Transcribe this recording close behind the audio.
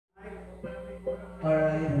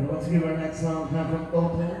And let's hear our next song come from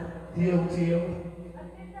Open, Tio Tio.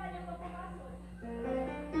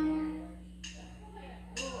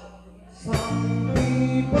 Some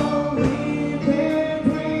people live their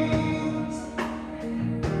dreams.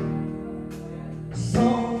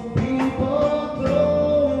 Some people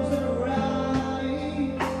close their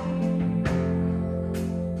eyes.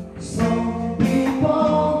 Some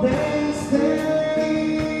people they stay.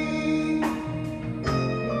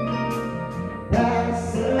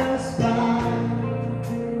 That's the spine.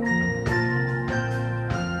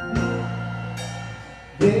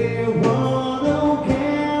 They want no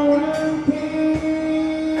guarantee.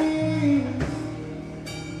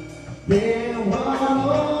 They want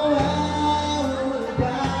all alibi.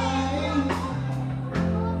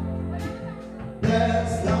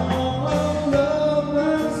 That's all love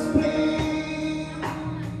must be.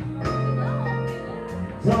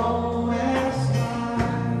 Don't ask why.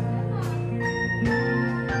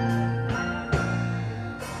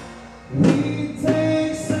 We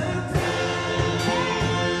take some time.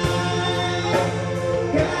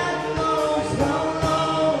 God knows how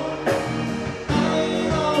long. I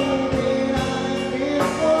know that I can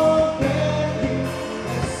forget you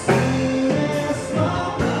as soon as my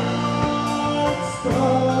heart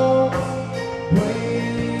stops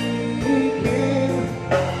breaking.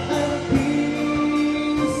 A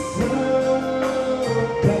piece of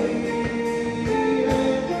pain.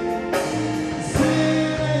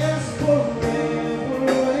 Says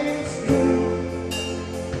forever it's true.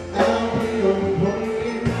 I'll be over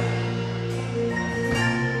you.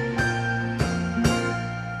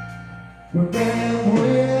 Remember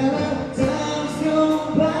when the times go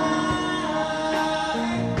by,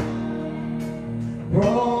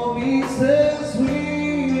 promises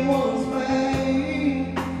we once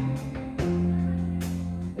made,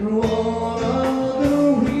 and what are the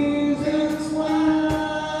reasons why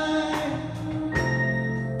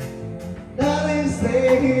nothing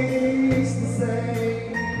stays the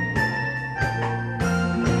same.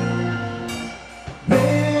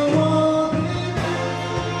 There were the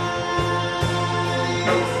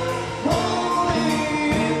nights